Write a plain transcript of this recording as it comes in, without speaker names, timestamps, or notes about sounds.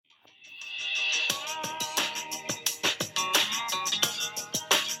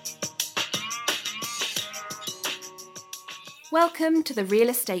Welcome to the Real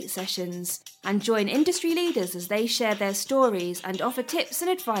Estate Sessions, and join industry leaders as they share their stories and offer tips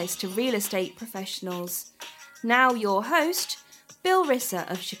and advice to real estate professionals. Now your host, Bill Risser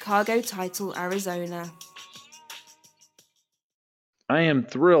of Chicago Title, Arizona. I am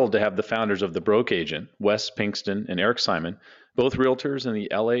thrilled to have the founders of The Broke Agent, Wes Pinkston and Eric Simon, both realtors in the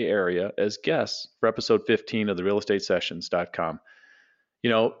LA area, as guests for episode 15 of the realestatesessions.com. You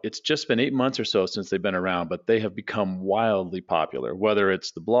know, it's just been 8 months or so since they've been around, but they have become wildly popular, whether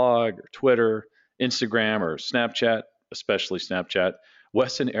it's the blog or Twitter, Instagram, or Snapchat, especially Snapchat.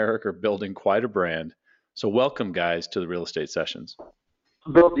 Wes and Eric are building quite a brand. So welcome, guys, to the Real Estate Sessions.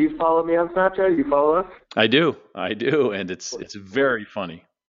 Bill, do you follow me on Snapchat? You follow us? I do, and it's very funny.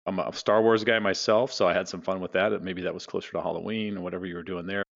 I'm a Star Wars guy myself, so I had some fun with that. Maybe that was closer to Halloween or whatever you were doing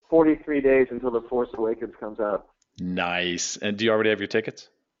there. 43 days until The Force Awakens comes out. Nice. And do you already have your tickets?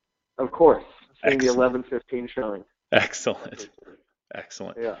 Of course. Seeing the 11:15 showing. Excellent.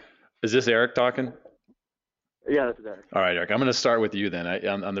 Yeah. Is this Eric talking? Yeah, this is Eric. All right, Eric. I'm going to start with you then.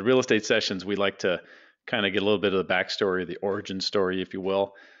 On the Real Estate Sessions, we like to kind of get a little bit of the backstory, the origin story, if you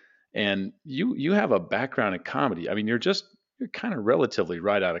will. And you have a background in comedy. I mean, you're kind of relatively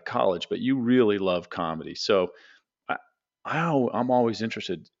right out of college, but you really love comedy. So I'm always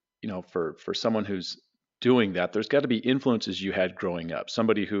interested, you know, for someone who's doing that, there's got to be influences you had growing up,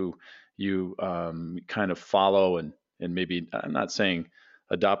 somebody who you kind of follow and maybe, I'm not saying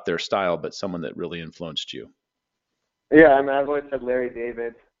adopt their style, but someone that really influenced you. Yeah, I mean, I've always said Larry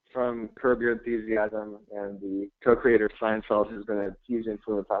David from Curb Your Enthusiasm, and the co-creator of Seinfeld has been a huge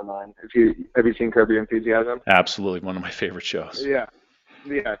influence on mine. Have you seen Curb Your Enthusiasm? Absolutely, one of my favorite shows. Yeah,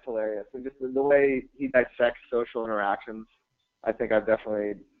 it's hilarious. And just the way he dissects social interactions, I think I've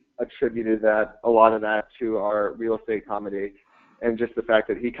definitely attributed a lot of that to our real estate comedy, and just the fact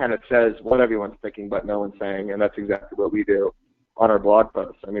that he kind of says what everyone's thinking but no one's saying, and that's exactly what we do on our blog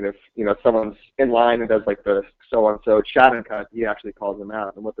posts. I mean, if someone's in line and does like the so-and-so chat and cut, he actually calls them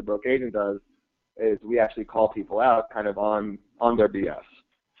out. And what the Broke Agent does is we actually call people out kind of on their BS.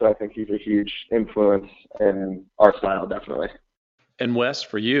 So I think he's a huge influence in our style, definitely. And Wes,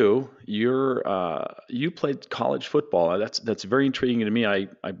 for you, you played college football. That's very intriguing to me. I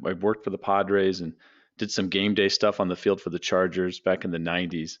worked for the Padres and did some game day stuff on the field for the Chargers back in the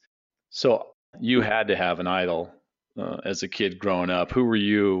 90s. So you had to have an idol as a kid growing up. Who were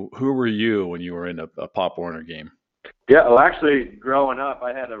you when you were in a Pop Warner game? Yeah, well, actually, growing up,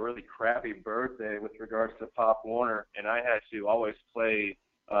 I had a really crappy birthday with regards to Pop Warner, and I had to always play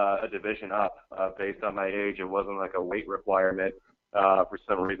a division up based on my age. It wasn't like a weight requirement. For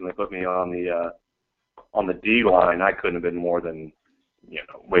some reason, they put me on the D line. I couldn't have been more than,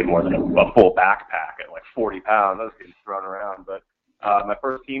 way more than a full backpack at like 40 pounds. I was getting thrown around, but my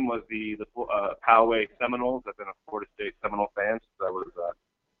first team was the Poway Seminoles. I've been a Florida State Seminole fan since I was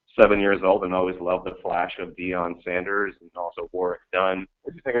 7 years old, and always loved the flash of Deion Sanders and also Warwick Dunn.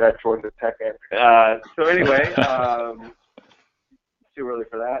 What do you think of that Georgia Tech answer? So anyway, too early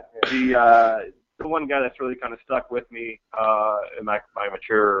for that. The one guy that's really kind of stuck with me in my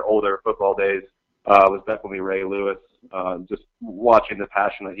mature, older football days was definitely Ray Lewis. Just watching the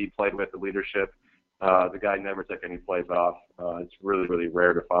passion that he played with, the leadership. The guy never took any plays off. It's really, really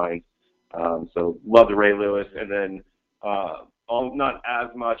rare to find. So loved Ray Lewis. And then not as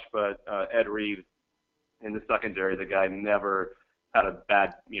much, but Ed Reed in the secondary. The guy never had a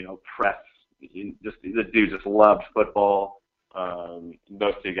bad, press. The dude just loved football.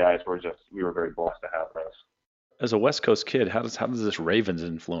 Those two guys we were very blessed to have those. As a West Coast kid, how does this Ravens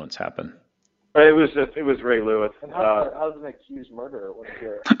influence happen? It was Ray Lewis. And how's an accused murderer? What's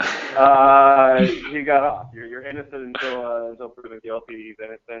your? He got off. You're innocent until proven guilty. He's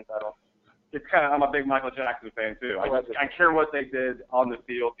innocent. I'm a big Michael Jackson fan too. I care what they did on the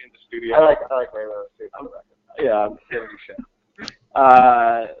field, in the studio. I like Ray Lewis too. Yeah, I'm giving you shit.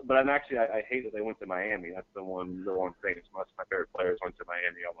 But I hate that they went to Miami. That's the one thing. It's most of my favorite players went to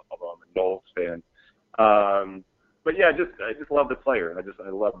Miami, although I'm a Knowles fan. But yeah, I just love the player. I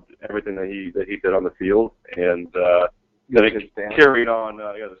loved everything that he did on the field, and he carried on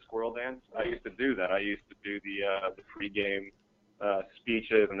the squirrel dance. I used to do that. I used to do the pregame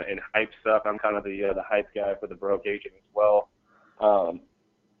speeches and hype stuff. I'm kind of the hype guy for the Broke Agent as well.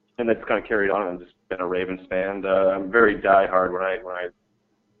 And it's kind of carried on. I've just been a Ravens fan. I'm very diehard when I'm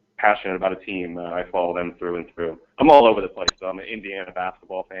passionate about a team. I follow them through and through. I'm all over the place. So I'm an Indiana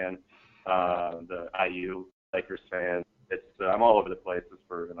basketball fan, the IU Lakers fan. I'm all over the place,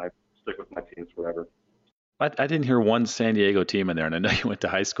 and I stick with my teams forever. I didn't hear one San Diego team in there, and I know you went to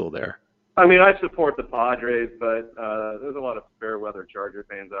high school there. I mean, I support the Padres, but there's a lot of fair weather Charger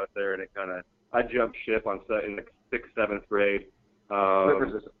fans out there, and I jumped ship on 6th, 7th grade.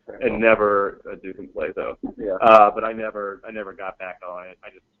 And never didn't play though. Yeah. But I never got back on it.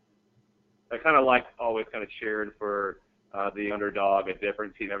 I kind of always kind of cheered for the underdog, a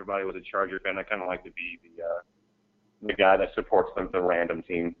different team. Everybody was a Charger fan. I kind of like to be the guy that supports the random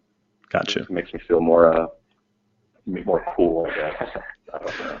team. Gotcha. It makes me feel more cool, I guess. I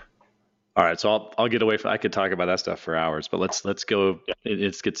don't know. All right, so I'll get away from. I could talk about that stuff for hours, but let's go.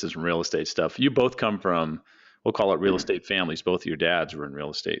 Let's get to some real estate stuff. You both come from, we'll call it real estate families. Both of your dads were in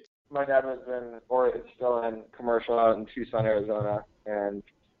real estate. My dad was is still in commercial out in Tucson, Arizona, and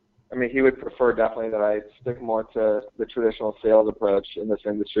I mean, he would prefer definitely that I stick more to the traditional sales approach in this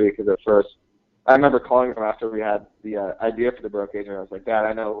industry, because at first, I remember calling him after we had the idea for the broke agent. I was like, Dad,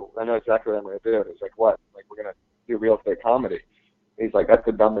 I know exactly what I'm going to do. And he's like, what? Like, we're going to do real estate comedy. He's like, that's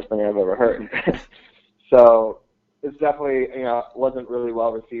the dumbest thing I've ever heard. So it's definitely, wasn't really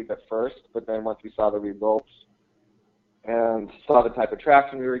well received at first, but then once we saw the results and saw the type of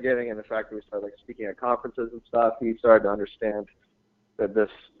traction we were getting and the fact that we started speaking at conferences and stuff, he started to understand that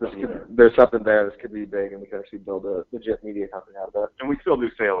there's something there. This could be big, and we could actually build a legit media company out of it. And we still do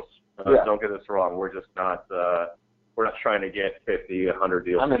sales. Don't get us wrong. We're just not. We're not trying to get 50, 100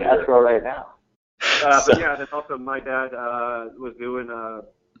 deals. I'm in escrow right now. But yeah, that's also my dad was doing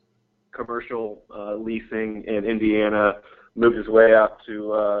commercial leasing in Indiana. Moved his way out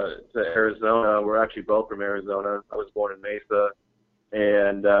to Arizona. We're actually both from Arizona. I was born in Mesa,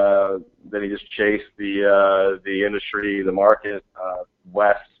 and then he just chased the industry, the market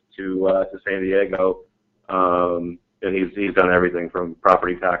west to San Diego. And he's done everything from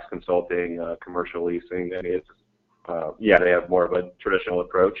property tax consulting, commercial leasing, and it's they have more of a traditional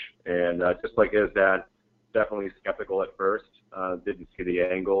approach. And just like his dad, definitely skeptical at first, didn't see the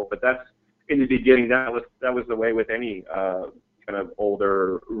angle. But that's in the beginning. That was the way with any kind of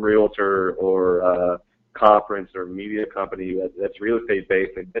older realtor or conference or media company that's real estate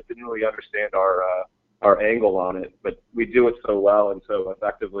based, and didn't really understand our angle on it. But we do it so well and so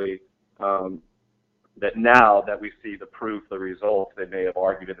effectively. That now that we see the proof, the results, they may have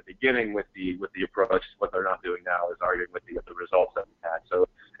argued in the beginning with the approach. What they're not doing now is arguing with the results that we had. So,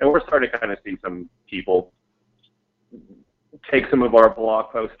 and we're starting to kind of see some people take some of our blog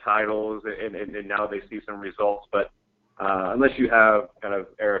post titles, and now they see some results. But unless you have kind of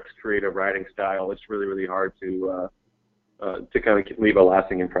Eric's creative writing style, it's really, really hard to kind of leave a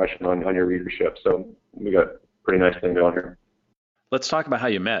lasting impression on your readership. So we got a pretty nice thing going here. Let's talk about how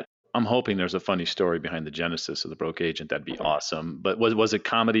you met. I'm hoping there's a funny story behind the genesis of the broke agent. That'd be awesome. But was it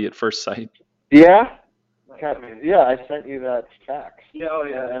comedy at first sight? Yeah. I sent you that text. Yeah, oh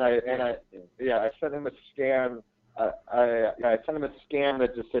yeah. And I sent him a scan. I sent him a scan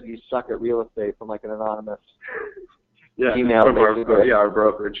that just said you suck at real estate from an anonymous email. From our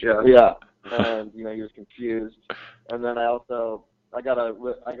brokerage. Yeah. Yeah. And he was confused. And then I got a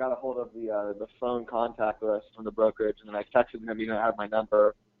hold of the phone contact list from the brokerage, and then I texted him. You don't have my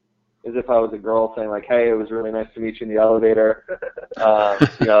number. As if I was a girl saying hey, it was really nice to meet you in the elevator. I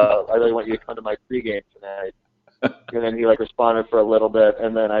really want you to come to my pregame tonight. And then he responded for a little bit,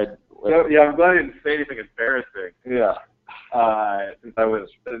 and then I'm glad you didn't say anything embarrassing. Yeah. Since I was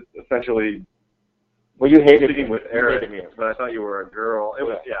essentially you hated speaking with Eric, but I thought you were a girl. It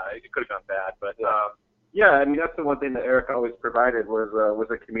was it could have gone bad, but I mean that's the one thing that Eric always provided was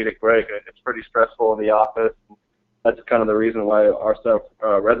a comedic break. It's pretty stressful in the office. That's kind of the reason why our stuff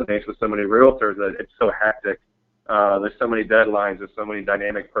resonates with so many realtors, that it's so hectic. There's so many deadlines, there's so many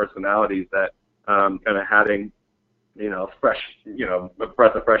dynamic personalities that kind of having, fresh, a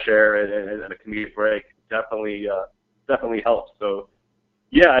breath of fresh air and a comedic break definitely helps. So,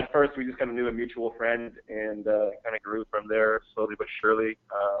 at first we just kind of knew a mutual friend and kind of grew from there slowly but surely.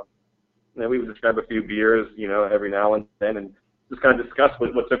 Then we would just grab a few beers, every now and then, and just kind of discuss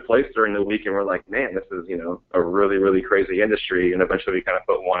what took place during the week, and we're like, man, this is, a really, really crazy industry. And eventually we kind of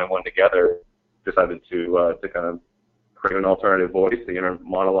put one and one together, decided to kind of create an alternative voice, the inner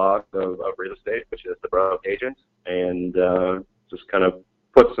monologue of real estate, which is the broke agent, and just kind of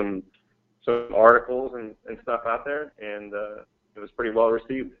put some articles and stuff out there, and it was pretty well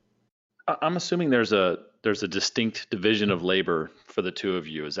received. I'm assuming there's a distinct division of labor for the two of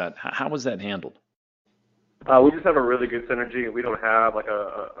you. How was that handled? We just have a really good synergy. We don't have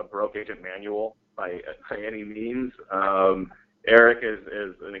a broke agent manual by any means. Eric is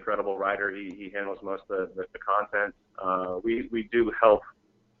an incredible writer. He handles most of the content. We do help.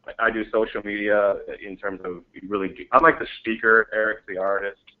 I do social media in terms of I'm like the speaker. Eric's the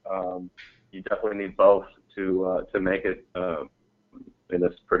artist. You definitely need both to make it in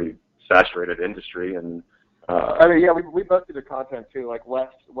this pretty saturated industry. And I mean, yeah, we both do the content too. Like Wes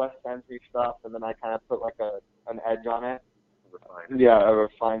sends me stuff, and then I kind of put like an edge on it. Yeah, a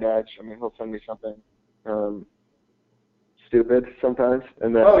refined edge. I mean, he'll send me something stupid sometimes,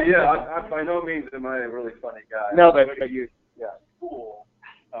 and then. Oh yeah, I by no means am I a really funny guy. No, but you, yeah. Cool.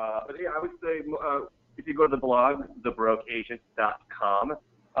 But yeah, I would say if you go to the blog, thebrokeagent.com.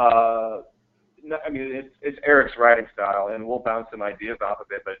 I mean, it's Eric's writing style, and we'll bounce some ideas off of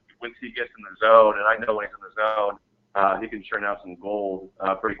it. But once he gets in the zone, and I know when he's in the zone, he can churn out some gold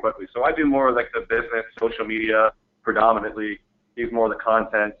pretty quickly. So I do more like the business, social media predominantly. He's more the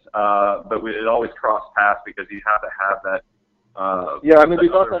content, but it always cross paths because you have to have that. Yeah, I mean, we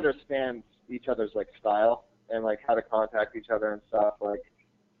both understand each other's like style and like how to contact each other and stuff. Like,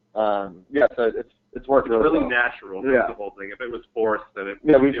 yeah, so it's worked really well. natural. Yeah. The whole thing. If it was forced, then it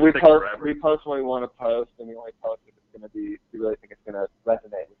we take post forever. when we want to post, and we only post if it's going to be. We really think it's going to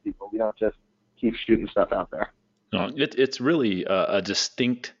resonate with people. We don't just keep shooting stuff out there. No, it's really a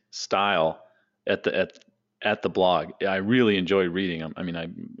distinct style at the blog. I really enjoy reading them. I mean,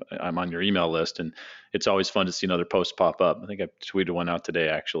 I'm on your email list, and it's always fun to see another post pop up. I think I tweeted one out today,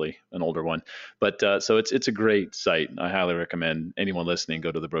 actually, an older one. But so it's a great site. I highly recommend anyone listening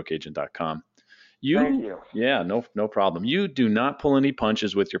go to thebrokeagent.com. Thank you. Yeah, no problem. You do not pull any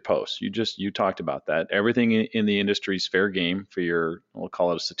punches with your posts. You talked about that. Everything in the industry is fair game for your, we'll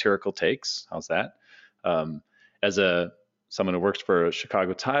call it, satirical takes. How's that? As someone who works for a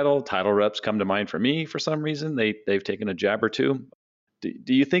Chicago title reps come to mind for me for some reason. They've taken a jab or two.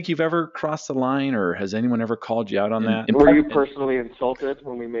 Do you think you've ever crossed the line, or has anyone ever called you out on that? Were you personally insulted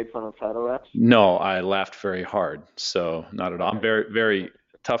when we made fun of title reps? No, I laughed very hard. So not at all. I'm very, very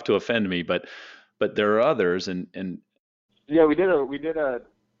tough to offend me, but there are others, and yeah, we did a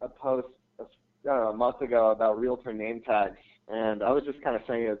post a month ago about realtor name tags, and I was just kind of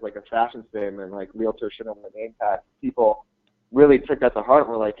saying it as like a fashion statement, like realtors should have a name tag. People really took that to heart.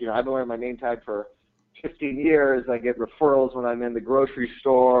 We're like, I've been wearing my name tag for 15 years. I get referrals when I'm in the grocery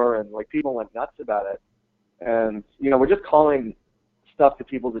store, and like people went nuts about it. And we're just calling stuff to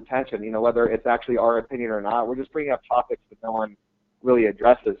people's attention. Whether it's actually our opinion or not, we're just bringing up topics that no one really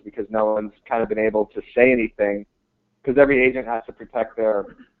addresses because no one's kind of been able to say anything, because every agent has to protect their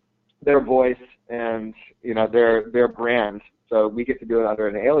voice and their brand. So we get to do it under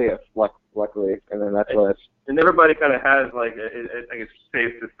an alias, luckily, and then that's what it's. And everybody kind of has, like, I think it's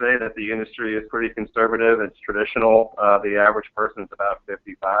safe to say that the industry is pretty conservative. It's traditional. The average person is about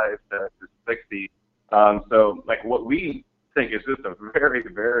 55 to 60. So, like, what we think is just a very,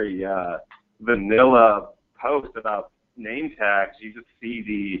 very vanilla post about name tags. You just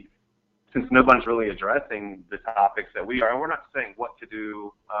see since nobody's really addressing the topics that we are, and we're not saying what to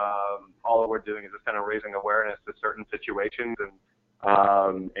do. All that we're doing is just kind of raising awareness to certain situations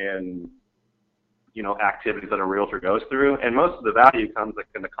and activities that a realtor goes through. And most of the value comes like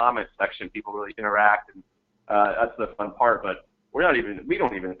in the comment section. People really interact, and that's the fun part. But we don't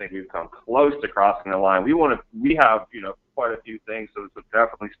even think we've come close to crossing the line. We have quite a few things, so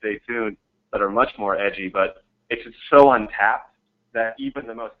definitely stay tuned, that are much more edgy. But it's just so untapped that even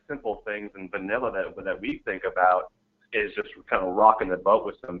the most simple things in vanilla that we think about is just kind of rocking the boat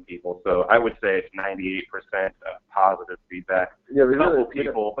with some people. So I would say it's 98% positive feedback. Yeah, a couple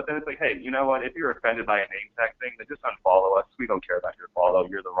people, but then it's like, hey, you know what? If you're offended by a name tag thing, then just unfollow us. We don't care about your follow.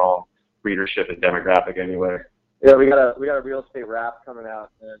 You're the wrong readership and demographic anyway. Yeah, we got a real estate rap coming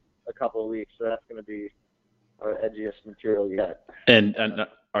out in a couple of weeks, so that's going to be our edgiest material yet. And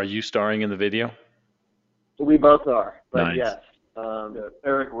are you starring in the video? We both are, but nice. Yes.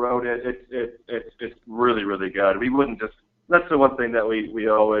 Eric wrote it. It's really, really good. We wouldn't just. That's the one thing that we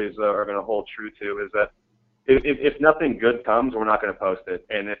always are going to hold true to, is that if nothing good comes, we're not going to post it.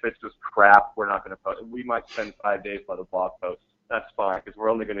 And if it's just crap, we're not going to post it. We might spend 5 days on a blog post. That's fine, because we're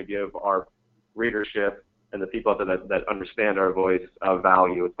only going to give our readership and the people that understand our voice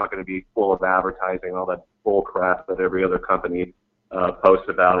value. It's not going to be full of advertising, all that bull crap that every other company posts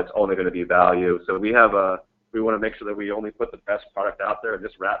about. It's only going to be value. So we want to make sure that we only put the best product out there, and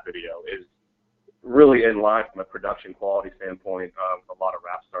this rap video is really in line from a production quality standpoint of a lot of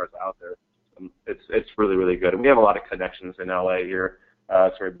rap stars out there. It's really, really good. And we have a lot of connections in LA here,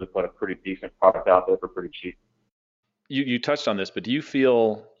 so we're able to put a pretty decent product out there for pretty cheap. You touched on this, but do you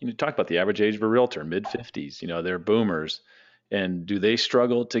feel, you talk about the average age of a realtor, mid-50s, they're boomers, and do they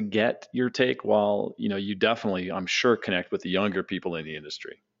struggle to get your take while, you definitely, I'm sure, connect with the younger people in the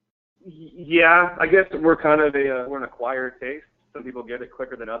industry? Yeah, I guess we're kind of we're an acquired taste. Some people get it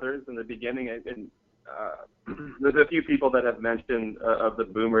quicker than others in the beginning, and there's a few people that have mentioned of the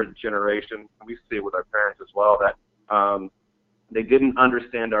boomer generation. We see it with our parents as well, that they didn't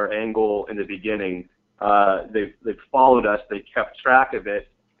understand our angle in the beginning, they've followed us, they kept track of it,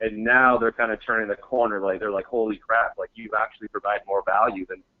 and now they're kind of turning the corner. Like they're like, holy crap! Like you actually provide more value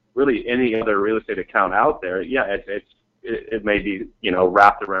than really any other real estate account out there. Yeah, it may be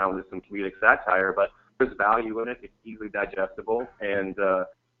wrapped around with some comedic satire, but there's value in it. It's easily digestible, and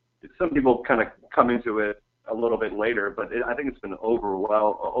some people kind of come into it a little bit later, but I think it's been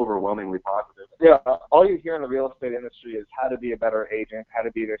overwhelmingly positive. Yeah, all you hear in the real estate industry is how to be a better agent, how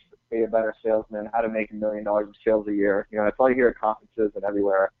to be a better salesman, how to make $1 million in sales a year. That's all you hear at conferences and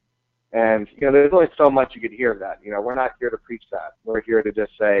everywhere. And, there's only so much you could hear of that. We're not here to preach that. We're here to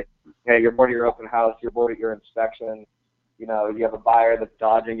just say, hey, you're bored at your open house, you're bored at your inspection, you have a buyer that's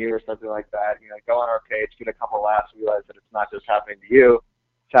dodging you or something like that. Go on our page, get a couple laughs, realize that it's not just happening to you.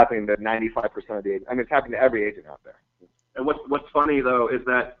 It's happening to 95% of the agents. I mean, it's happening to every agent out there. And what's funny, though, is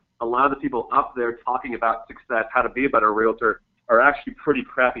that a lot of the people up there talking about success, how to be a better realtor, are actually pretty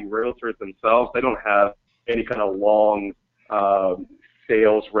crappy realtors themselves. They don't have any kind of long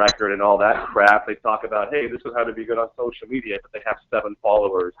sales record and all that crap. They talk about, hey, this is how to be good on social media, but they have 7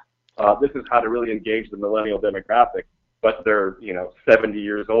 followers. This is how to really engage the millennial demographic, but they're 70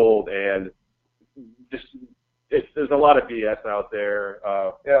 years old, and just there's a lot of BS out there.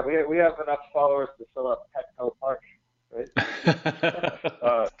 Yeah, we have enough followers to fill up Petco Park, right?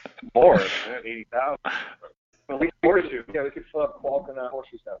 More, 80,000. At least horseshoe. Yeah, we could fill up Qualcomm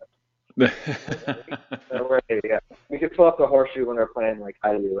Horseshoe Center. Yeah, we could fill up the horseshoe when they're playing like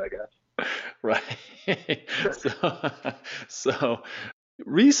IU, I guess. Right. So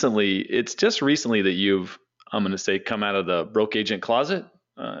recently, it's just recently that you've, I'm going to say, come out of the broke agent closet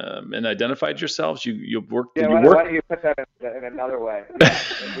and identified yourselves. You worked. Yeah, why don't you put that in another way?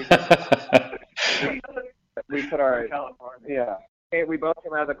 We put our California. Yeah. Hey, we both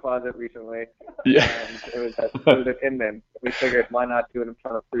came out of the closet recently. Yeah. And it was an Inman. We figured, why not do it in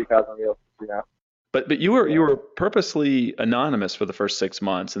front of 3,000 realtors? But you were purposely anonymous for the first 6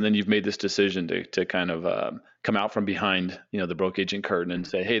 months, and then you've made this decision to kind of come out from behind the broke agent curtain and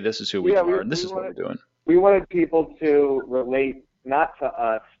say, hey, this is who we are, and this is what we're doing. We wanted people to relate not to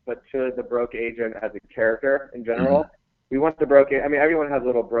us, but to the broke agent as a character in general. Mm-hmm. We want the broke agent. I mean, everyone has a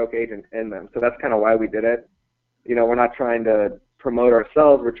little broke agent in them, so that's kind of why we did it. We're not trying to promote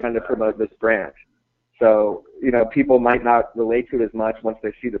ourselves. We're trying to promote this brand. So, people might not relate to it as much once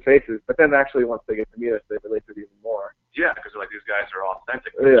they see the faces, but then actually once they get to meet us, they relate to it even more. Yeah, because like these guys are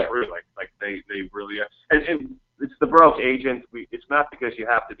authentic. They're true. Like they really are. And it's the broke agent. It's not because you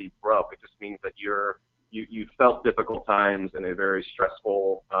have to be broke. It just means that you felt difficult times in a very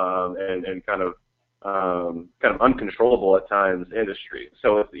stressful and kind of uncontrollable at times industry.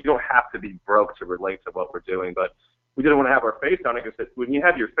 So you don't have to be broke to relate to what we're doing, but we didn't want to have our face on it because when you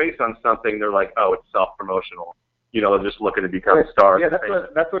have your face on something, they're like, oh, it's self-promotional. They're just looking to become stars. Yeah,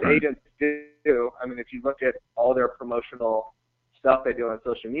 that's what agents do. I mean, if you look at all their promotional stuff they do on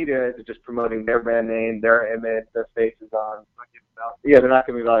social media, it's just promoting their brand name, their image, their faces on. Yeah, they're not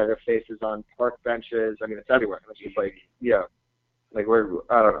going to be their faces on park benches. I mean, it's everywhere. It's just like, yeah, like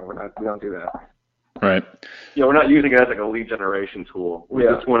I don't know, we don't do that. Right. Yeah, we're not using it as like a lead generation tool. We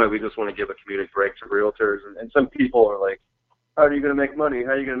just want to give a comedic break to realtors, and some people are like, how are you going to make money?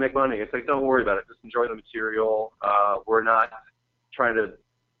 How are you going to make money? It's like, don't worry about it. Just enjoy the material. We're not trying to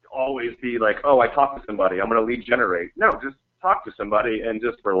always be like, oh, I talked to somebody, I'm going to lead generate. No, just talk to somebody and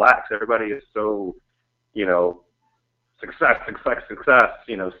just relax. Everybody is so, success,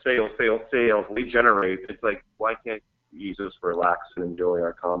 sales, lead generate. It's like, why can't you just relax and enjoy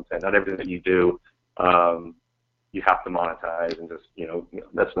our content? Not everything that you do, you have to monetize, and just,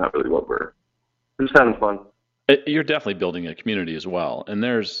 that's not really what we're just having fun. You're definitely building a community as well, and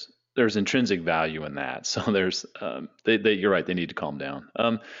there's intrinsic value in that. So there's, you're right, they need to calm down.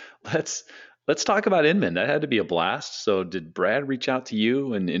 Let's talk about Inman. That had to be a blast. So did Brad reach out to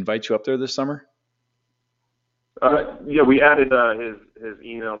you and invite you up there this summer? Yeah, we added his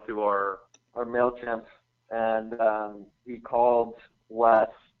email to our MailChimp, and he called Wes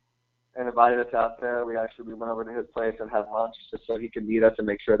and invited us out there. We went over to his place and had lunch just so he could meet us and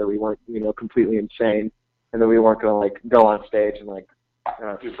make sure that we weren't, completely insane, and that we weren't going to go on stage and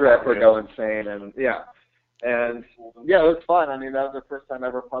trip or go insane. And it was fun. I mean, that was the first time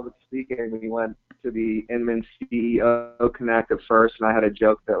ever public speaking. We went to the Inman CEO Connect at first, and I had a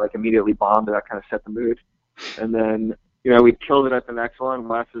joke that immediately bombed, and that kind of set the mood. And then, we killed it at the next one.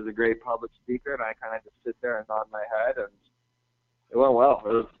 Wes is a great public speaker, and I kind of just sit there and nod my head, and it went well. It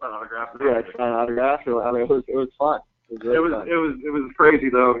was fun autograph. Yeah, it's fun autograph. It was fun. It was crazy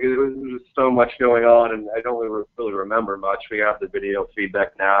though. It was just so much going on, and I don't really remember much. We have the video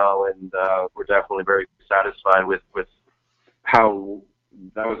feedback now, and we're definitely very satisfied with how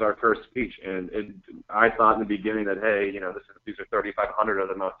that was our first speech, and I thought in the beginning that, hey, these are 3,500 of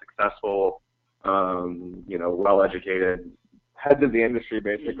the most successful, well-educated heads of the industry,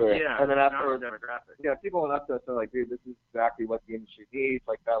 basically. Yeah, and then afterwards, demographic. Yeah, people went up to us and like, dude, this is exactly what the industry needs.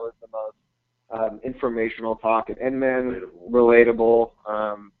 Like, that was the most informational talk at Inman, relatable.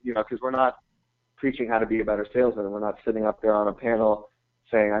 Because we're not preaching how to be a better salesman. We're not sitting up there on a panel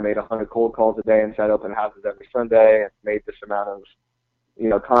saying I made 100 cold calls a day and set open houses every Sunday and made this amount of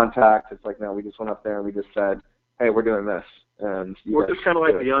contacts. It's like, no, we just went up there and we just said, hey, we're doing this. And we're just kind of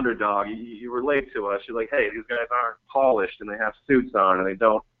like the underdog. You relate to us. You're like, hey, these guys aren't polished and they have suits on and they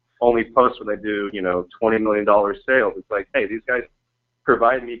don't only post when they do, $20 million sales. It's like, hey, these guys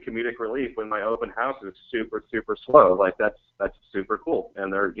provide me comedic relief when my open house is super, super slow. Like, that's super cool.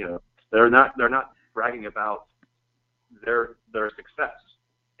 And they're not bragging about their success.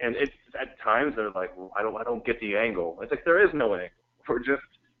 And it's at times they're like, well, I don't get the angle. It's like, there is no angle. We're just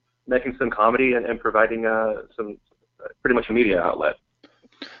making some comedy and providing some pretty much a media outlet.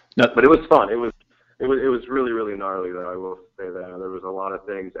 No. But it was fun. It was really, really gnarly, though. I will say that there was a lot of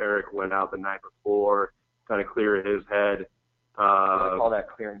things. Eric went out the night before, kind of clear his head. I call that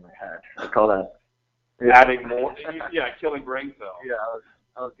clearing my head. I call that adding more. Killing brain cells. Yeah,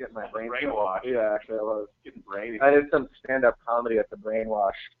 I was getting my brainwashed. Yeah, actually, I was getting brainy. I did some stand-up comedy at the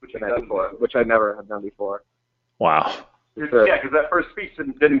Brainwash, which I never have done before. Wow. Yeah, because that first speech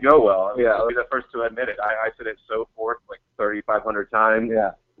didn't go well. Yeah, I'll be the first to admit it. I said it so forth like 3,500 times.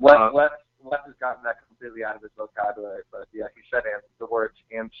 Yeah. Wes has gotten that completely out of his vocabulary, but yeah, he said the words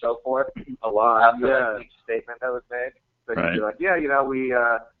and so forth a lot after each statement that was made. So he'd be like, yeah,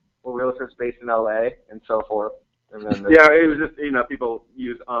 we're realtors based in LA and so forth. And then it was just people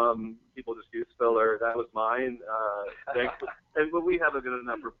just use filler. That was mine. And we have a good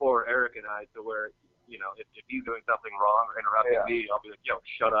enough rapport, Eric and I, to where if he's doing something wrong or interrupting me, I'll be like,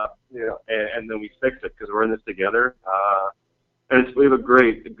 shut up. Yeah. And then we fix it because we're in this together. And we have a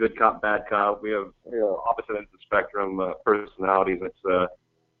good cop, bad cop. We have opposite ends of the spectrum personalities.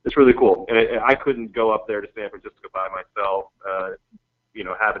 It's really cool. And I couldn't go up there to San Francisco by myself.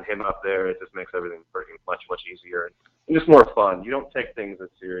 Having him up there, it just makes everything pretty much easier and just more fun. You don't take things as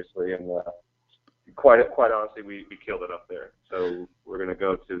seriously, and quite honestly, we killed it up there. So we're gonna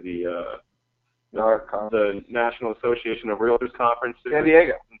go to the National Association of Realtors Conference in San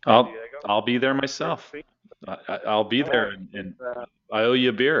Diego. I'll be there myself. I'll be there, and I owe you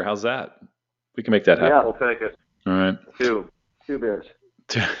a beer. How's that? We can make that happen. Yeah, we'll take it. All right. Two beers.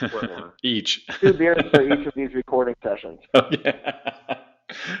 Each. 2 beers for each of these recording sessions. Oh, yeah.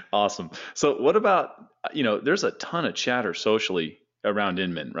 Awesome. So what about, there's a ton of chatter socially around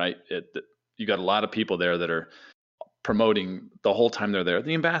Inman, right? You got a lot of people there that are promoting the whole time they're there.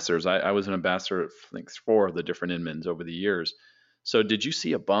 The ambassadors. I was an ambassador at, I think, 4 of the different Inmans over the years. So did you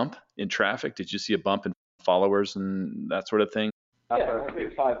see a bump in traffic? Did you see a bump in followers and that sort of thing?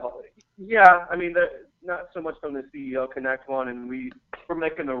 Yeah, I mean, not so much from the CEO Connect one, and we're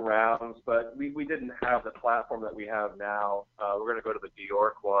making the rounds, but we didn't have the platform that we have now. We're going to go to the New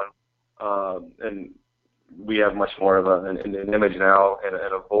York one, and we have much more of an image now and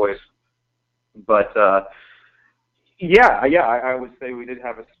a voice. But I would say we did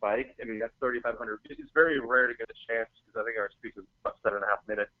have a spike. I mean, that's 3,500. It's very rare to get a chance, because I think our speech was about 7.5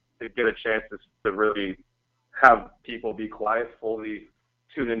 minutes, to get a chance to really have people be quiet, fully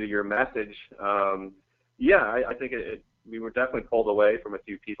tune into your message. I think we were definitely pulled away from a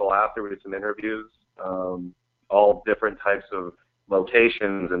few people after. We did some interviews, all different types of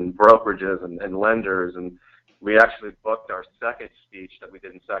locations and brokerages and lenders, and we actually booked our second speech that we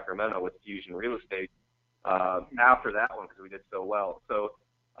did in Sacramento with Fusion Real Estate after that one because we did so well. So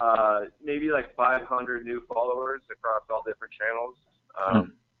maybe like 500 new followers across all different channels.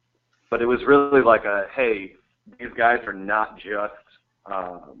 But it was really like hey, these guys are not just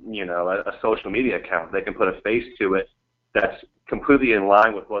a social media account. They can put a face to it that's completely in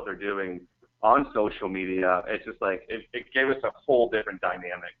line with what they're doing on social media. It's just like it gave us a whole different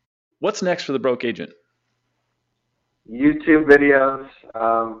dynamic. What's next for the Broke Agent? YouTube videos,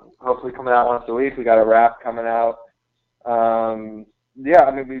 hopefully coming out once a week. We got a rap coming out. We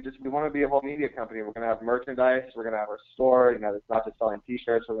want to be a whole media company. We're going to have merchandise. We're going to have our store. It's not just selling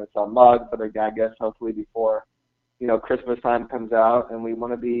T-shirts. We're going to sell mugs, but I guess hopefully before Christmas time comes out, and we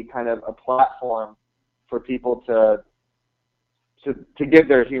want to be kind of a platform for people to give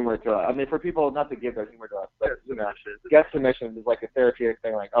their humor to us. I mean, for people not to give their humor to us, but get submissions is like a therapeutic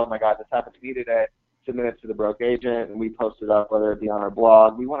thing. Like, oh my God, this happened to me today. Submit it to the Broke Agent, and we post it up, whether it be on our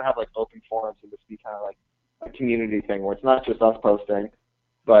blog. We want to have like open forums and just be kind of like a community thing where it's not just us posting,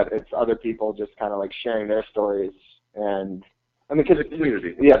 but it's other people just kind of like sharing their stories and I mean, because the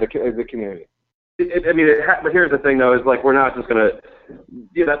community. Yeah, the community. But here's the thing, though, is like we're not just gonna.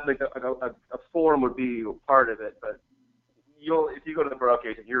 Yeah, that's like a forum would be part of it, but if you go to the broke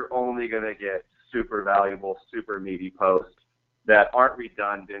agent, you're only gonna get super valuable, super meaty posts that aren't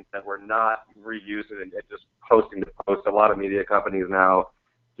redundant, that we're not reusing and just posting to post. A lot of media companies now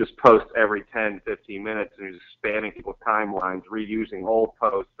just post every 10, 15 minutes and just spamming people's timelines, reusing old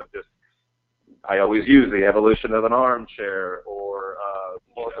posts of just. I always use the evolution of an armchair or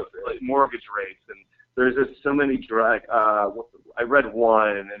mortgage rates, and there's just so many I read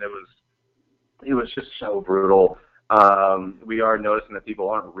one and it was just so brutal. We are noticing that people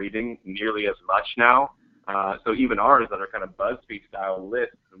aren't reading nearly as much now. So even ours that are kind of BuzzFeed style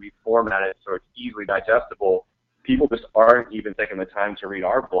lists, we format it so it's easily digestible. People just aren't even taking the time to read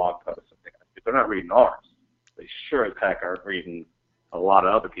our blog posts. If they're not reading ours, they sure as heck aren't reading a lot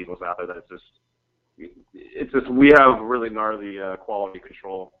of other people's out there. It's just we have really gnarly quality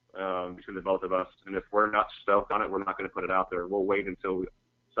control between the both of us, and if we're not stoked on it, we're not going to put it out there. We'll wait until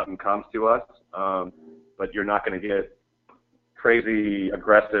something comes to us, but you're not going to get crazy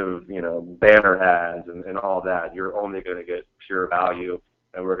aggressive, banner ads and all that. You're only going to get pure value,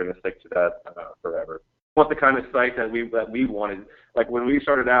 and we're going to stick to that forever. What the kind of site that we wanted, like when we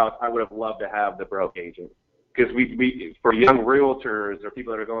started out, I would have loved to have the broke agent, because we for young realtors or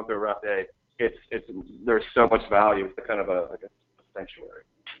people that are going through a rough day, there's so much value. It's kind of a sanctuary.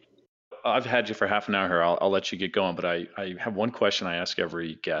 I've had you for half an hour here. I'll let you get going, but I have one question I ask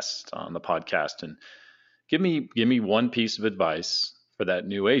every guest on the podcast, and give me one piece of advice for that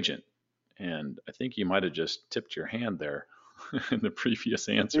new agent. And I think you might have just tipped your hand there in the previous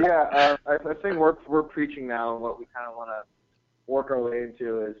answer. Yeah, I think we're preaching now, and what we kind of want to work our way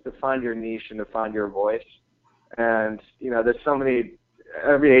into is to find your niche and to find your voice. And there's so many.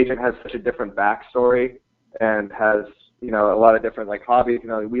 Every agent has such a different backstory and has, a lot of different hobbies.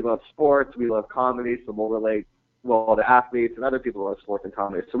 We love sports, we love comedy, so we'll relate well to athletes, and other people love sports and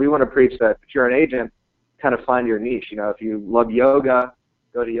comedy. So we want to preach that if you're an agent, kind of find your niche. If you love yoga,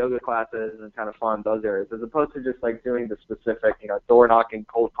 go to yoga classes and kind of find those areas, as opposed to just doing the specific, door knocking,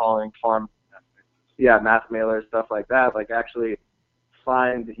 cold calling, mass mailers, stuff like that. Actually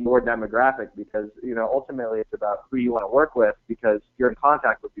find your demographic, because ultimately it's about who you want to work with, because you're in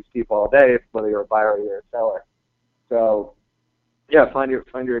contact with these people all day, whether you're a buyer or you're a seller. So find your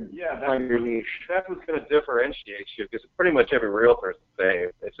niche. That's what's going to differentiate you, because pretty much every realtor is the same.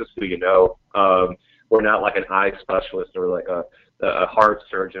 It's just who you know. We're not like an eye specialist or like a heart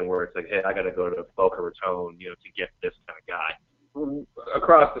surgeon where it's like, hey, I got to go to Boca Raton, to get this kind of guy.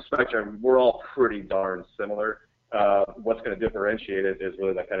 Across the spectrum, we're all pretty darn similar. What's going to differentiate it is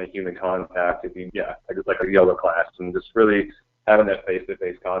really that kind of human contact. Just like a yoga class, and just really having that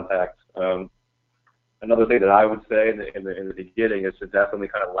face-to-face contact. Another thing that I would say in the beginning is to definitely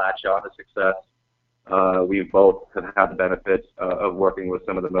kind of latch on to success. We both have had the benefits of working with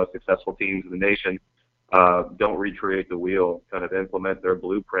some of the most successful teams in the nation. Don't recreate the wheel. Kind of implement their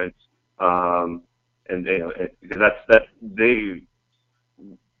blueprints, and that's they.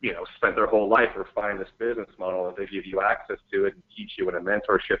 Spent their whole life refining this business model, and they give you access to it and teach you in a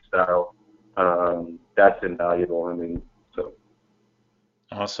mentorship style. That's invaluable. So.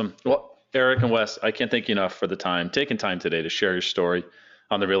 Awesome. Well, Eric and Wes, I can't thank you enough for taking time today to share your story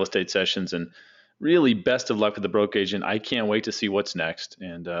on the Real Estate Sessions, and really best of luck with the broke agent. I can't wait to see what's next.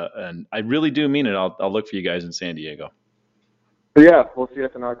 And I really do mean it. I'll look for you guys in San Diego. Yeah, we'll see you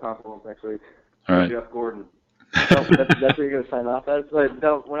at the NAR conference next week. All right. Jeff Gordon. That's what you're going to sign off as?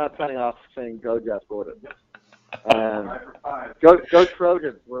 No, we're not signing off saying go Jeff Gordon. Go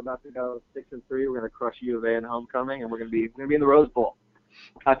Trojans. We're about to go 6-3. We're going to crush U of A in homecoming, and we're going to be in the Rose Bowl.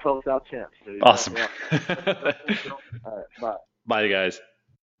 Pac-12 South champs. Awesome. All right, bye. Bye, guys.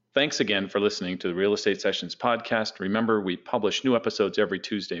 Thanks again for listening to the Real Estate Sessions podcast. Remember, we publish new episodes every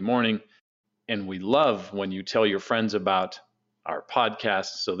Tuesday morning, and we love when you tell your friends about our podcast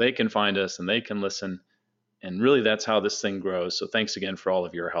so they can find us and they can listen. And really, that's how this thing grows. So thanks again for all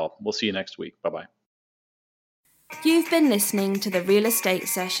of your help. We'll see you next week. Bye-bye. You've been listening to the Real Estate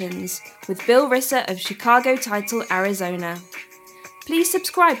Sessions with Bill Risser of Chicago Title, Arizona. Please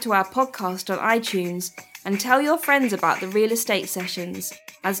subscribe to our podcast on iTunes and tell your friends about the Real Estate Sessions,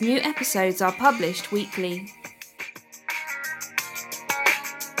 as new episodes are published weekly.